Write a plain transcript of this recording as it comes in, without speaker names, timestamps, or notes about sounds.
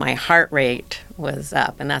My heart rate was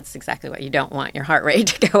up, and that's exactly what you don't want, your heart rate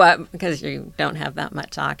to go up because you don't have that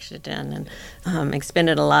much oxygen, and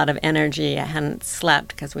expended a lot of energy. I hadn't slept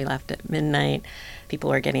because we left at midnight. People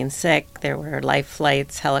were getting sick. There were life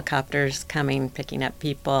flights, helicopters coming, picking up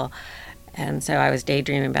people. And so I was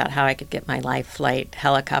daydreaming about how I could get my life flight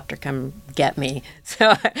helicopter come get me.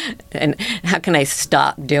 So, and how can I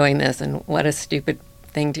stop doing this? And what a stupid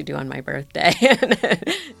thing to do on my birthday.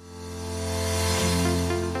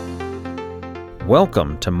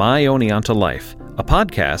 Welcome to My Oneonta Life, a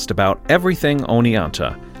podcast about everything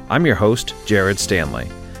Oneonta. I'm your host, Jared Stanley.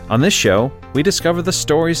 On this show, we discover the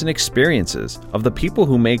stories and experiences of the people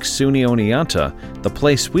who make SUNY Oneonta the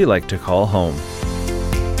place we like to call home.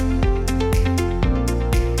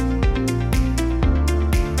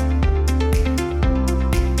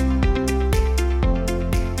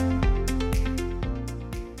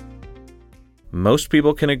 Most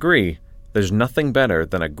people can agree there's nothing better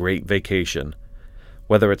than a great vacation.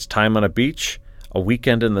 Whether it's time on a beach, a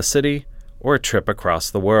weekend in the city, or a trip across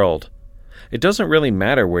the world. It doesn't really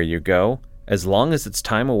matter where you go, as long as it's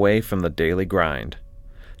time away from the daily grind.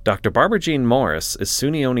 Dr. Barbara Jean Morris is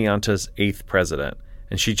SUNY Oneonta's 8th president,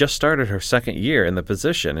 and she just started her 2nd year in the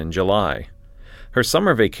position in July. Her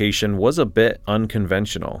summer vacation was a bit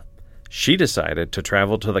unconventional. She decided to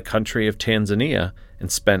travel to the country of Tanzania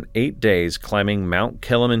and spent 8 days climbing Mount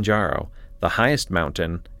Kilimanjaro, the highest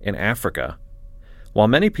mountain in Africa. While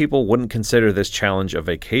many people wouldn't consider this challenge a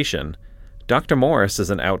vacation, Dr. Morris is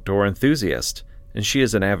an outdoor enthusiast, and she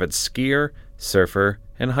is an avid skier, surfer,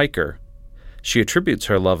 and hiker. She attributes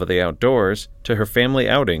her love of the outdoors to her family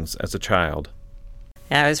outings as a child.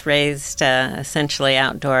 I was raised essentially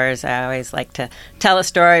outdoors. I always like to tell a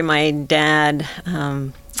story. My dad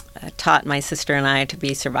taught my sister and I to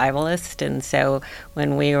be survivalists, and so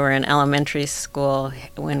when we were in elementary school,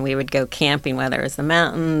 when we would go camping, whether it was the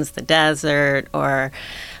mountains, the desert, or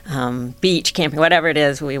beach camping, whatever it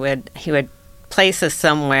is, he would place us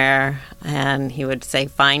somewhere, and he would say,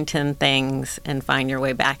 find 10 things and find your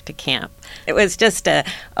way back to camp. It was just a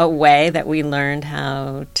way that we learned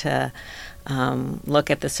how to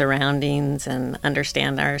look at the surroundings and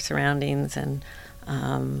understand our surroundings, and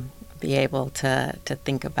be able to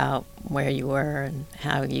think about where you were and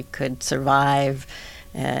how you could survive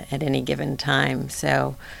at any given time.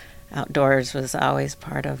 So outdoors was always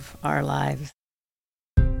part of our lives.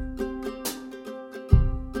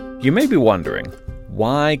 You may be wondering,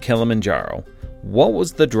 why Kilimanjaro? What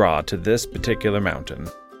was the draw to this particular mountain?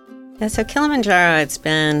 Yeah, so Kilimanjaro, it's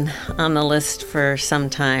been on the list for some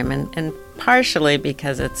time, and partially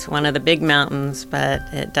because it's one of the big mountains, but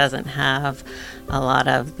it doesn't have a lot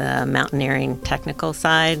of the mountaineering technical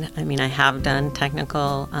side. I mean, I have done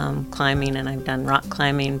technical climbing and I've done rock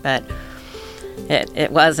climbing, but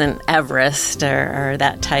it wasn't Everest or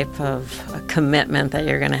that type of commitment that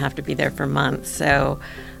you're going to have to be there for months. So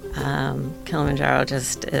Kilimanjaro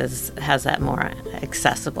just has that more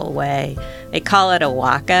accessible way. They call it a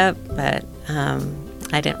walk-up, but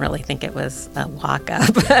I didn't really think it was a walk-up.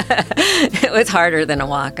 It was harder than a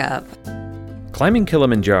walk-up. Climbing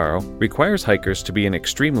Kilimanjaro requires hikers to be in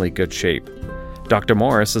extremely good shape. Dr.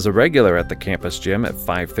 Morris is a regular at the campus gym at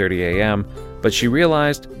 5:30 a.m., but she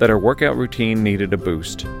realized that her workout routine needed a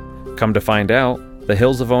boost. Come to find out, the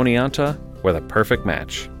hills of Oneonta were the perfect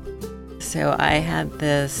match. So I had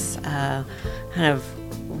this kind of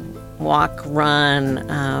walk-run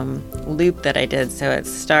loop that I did. So it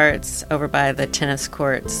starts over by the tennis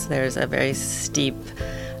courts. There's a very steep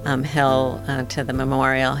hill to the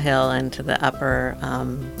Memorial Hill and to the upper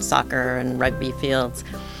soccer and rugby fields.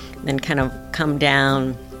 Then kind of come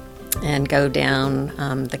down and go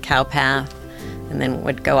down the cow path, and then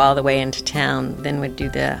would go all the way into town. Then would do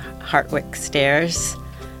the Hartwick Stairs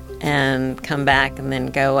and come back, and then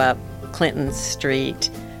go up Clinton Street,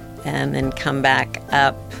 and then come back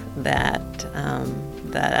up that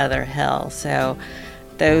other hill. So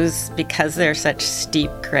those, because they're such steep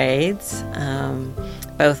grades,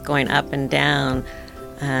 both going up and down,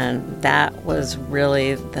 and that was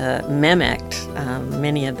really mimicked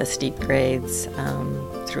many of the steep grades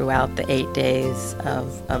throughout the 8 days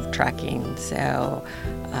of trekking. So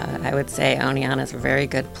I would say Oneonta is a very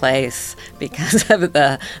good place because of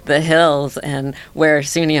the hills, and where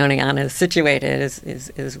SUNY Oneonta is situated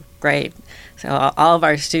is great. So all of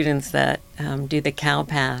our students that do the cow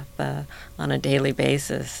path on a daily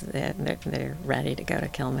basis, they're ready to go to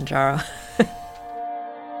Kilimanjaro.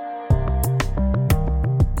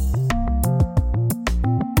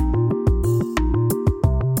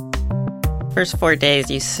 First 4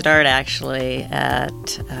 days, you start actually at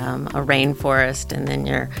a rainforest, and then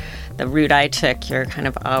the route I took, you're kind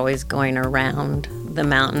of always going around the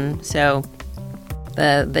mountain. So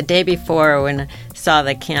the day before, when I saw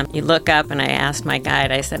the camp, you look up, and I asked my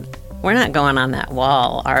guide, I said, "We're not going on that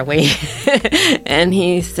wall, are we?" And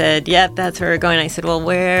he said, "Yep, that's where we're going." I said, "Well,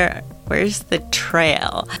 where's the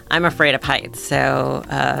trail?" I'm afraid of heights, so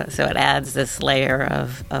it adds this layer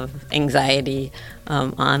of anxiety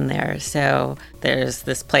on there. So there's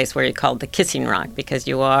this place where you call it the Kissing Rock, because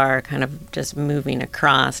you are kind of just moving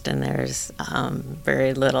across, and there's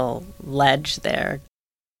very little ledge there.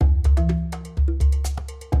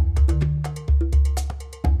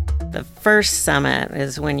 The first summit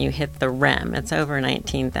is when you hit the rim. It's over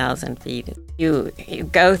 19,000 feet. You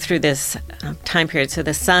go through this time period. So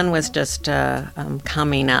the sun was just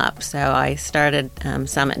coming up. So I started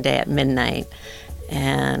summit day at midnight.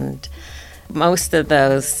 And most of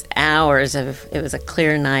those hours it was a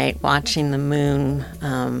clear night, watching the moon,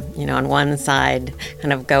 on one side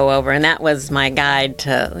kind of go over. And that was my guide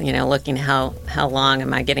to, looking how long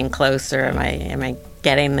am I getting closer? Am I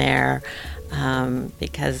getting there?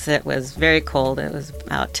 Because it was very cold. It was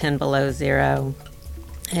about 10 below zero,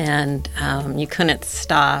 and you couldn't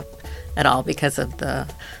stop at all because of the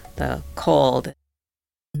cold.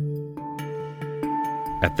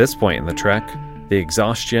 At this point in the trek, the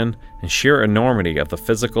exhaustion and sheer enormity of the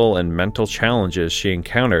physical and mental challenges she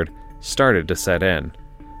encountered started to set in.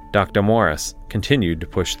 Dr. Morris continued to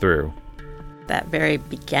push through. That very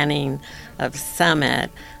beginning of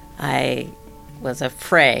summit, I was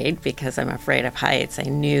afraid, because I'm afraid of heights. I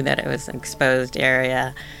knew that it was an exposed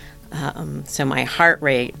area, so my heart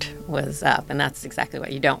rate was up, and that's exactly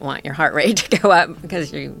what you don't want your heart rate to go up,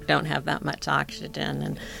 because you don't have that much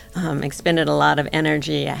oxygen, and expended a lot of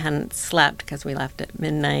energy. I hadn't slept because we left at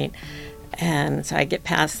midnight, and so I get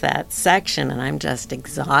past that section, and I'm just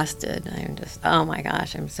exhausted. I'm just, oh my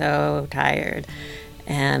gosh, I'm so tired,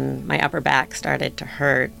 and my upper back started to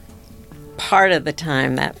hurt. Part of the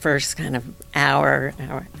time, that first kind of hour,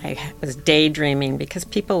 I was daydreaming, because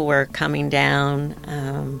people were coming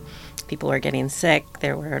down, people were getting sick,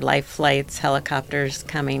 there were life flights, helicopters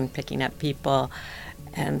coming, picking up people,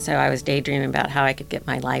 and so I was daydreaming about how I could get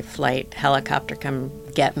my life flight helicopter come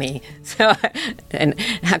get me. So, and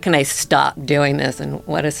how can I stop doing this, and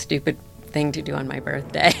what a stupid thing to do on my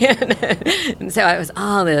birthday. And so I was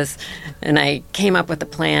all this, and I came up with a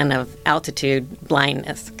plan of altitude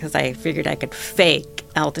blindness, because I figured I could fake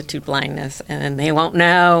altitude blindness, and they won't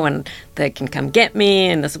know, and they can come get me,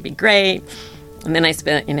 and this will be great. And then I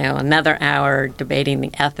spent, another hour debating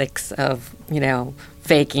the ethics of,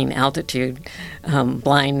 faking altitude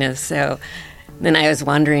blindness. So then I was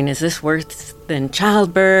wondering, is this worse than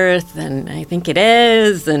childbirth? And I think it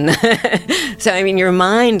is. And so, your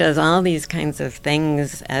mind does all these kinds of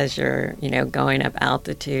things as you're, going up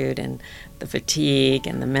altitude, and the fatigue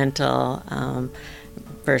and the mental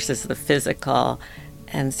versus the physical.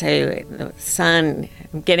 And so the sun,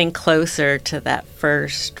 getting closer to that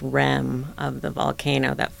first rim of the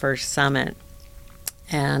volcano, that first summit,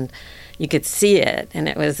 and you could see it, and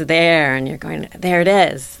it was there, and you're going, there it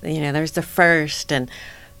is, there's the first, and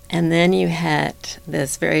then you hit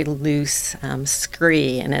this very loose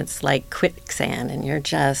scree, and it's like quicksand, and you're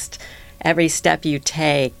just, every step you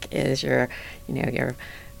take is your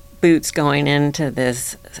boots going into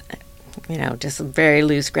this, just very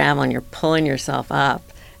loose gravel, and you're pulling yourself up.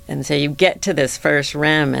 And so you get to this first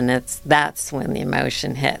rim, and that's when the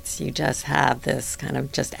emotion hits. You just have this kind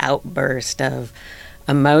of just outburst of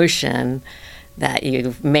emotion that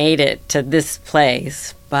you've made it to this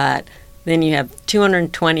place, but then you have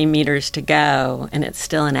 220 meters to go, and it's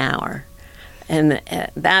still an hour. And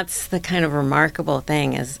that's the kind of remarkable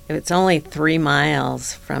thing, is it's only 3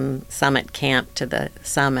 miles from summit camp to the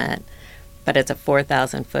summit, but it's a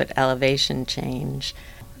 4,000-foot elevation change.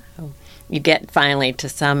 You get finally to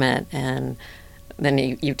summit, and then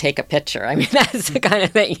you take a picture. That's the kind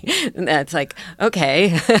of thing that's like,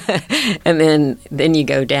 okay. And then you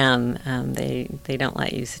go down. They don't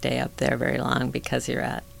let you stay up there very long because you're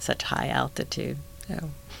at such high altitude. So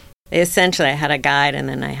essentially, I had a guide, and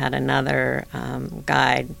then I had another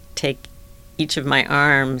guide take each of my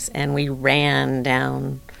arms, and we ran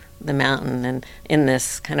down the mountain, and in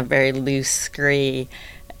this kind of very loose scree,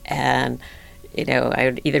 and I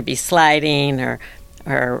would either be sliding or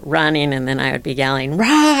running, and then I would be yelling,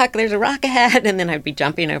 "Rock! There's a rock ahead!" And then I'd be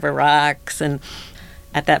jumping over rocks. And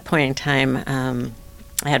at that point in time,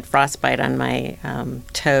 I had frostbite on my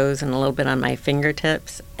toes and a little bit on my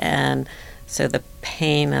fingertips, and so the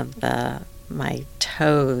pain of my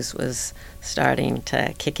toes was starting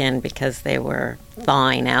to kick in because they were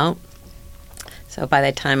thawing out. So by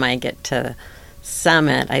the time I get to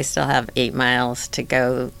summit, I still have 8 miles to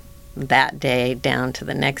go that day down to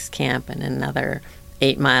the next camp, and another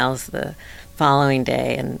 8 miles the following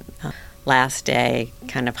day, and last day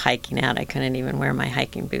kind of hiking out, I couldn't even wear my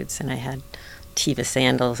hiking boots, and I had Teva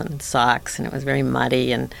sandals and socks, and it was very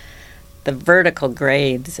muddy, and the vertical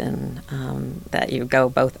grades and that you go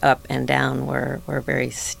both up and down were very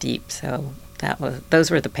steep, so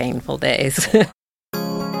those were the painful days.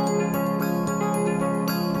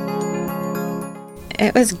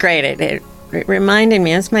 It was great. It reminded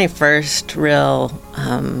me, it's my first real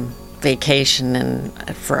vacation in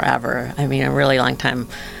forever. I mean, a really long time.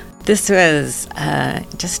 This was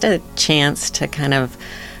just a chance to kind of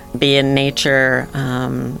be in nature,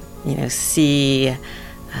 see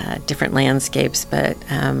different landscapes, but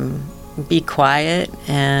be quiet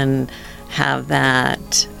and have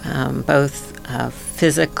that both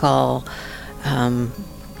physical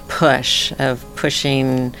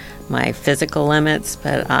pushing my physical limits,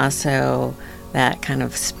 but also that kind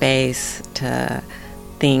of space to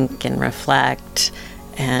think and reflect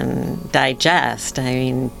and digest. I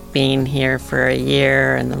mean, being here for a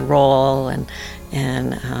year and the role and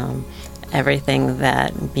everything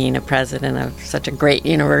that being a president of such a great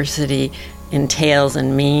university entails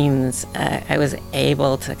and means, I was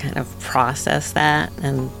able to kind of process that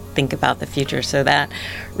and think about the future. So that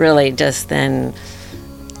really just then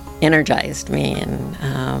energized me and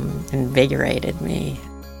invigorated me.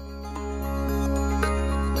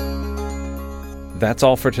 That's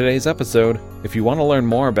all for today's episode. If you want to learn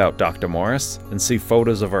more about Dr. Morris and see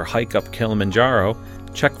photos of her hike up Kilimanjaro,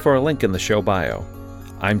 check for a link in the show bio.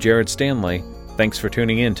 I'm Jared Stanley. Thanks for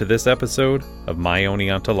tuning in to this episode of My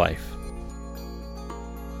Oneonta Life.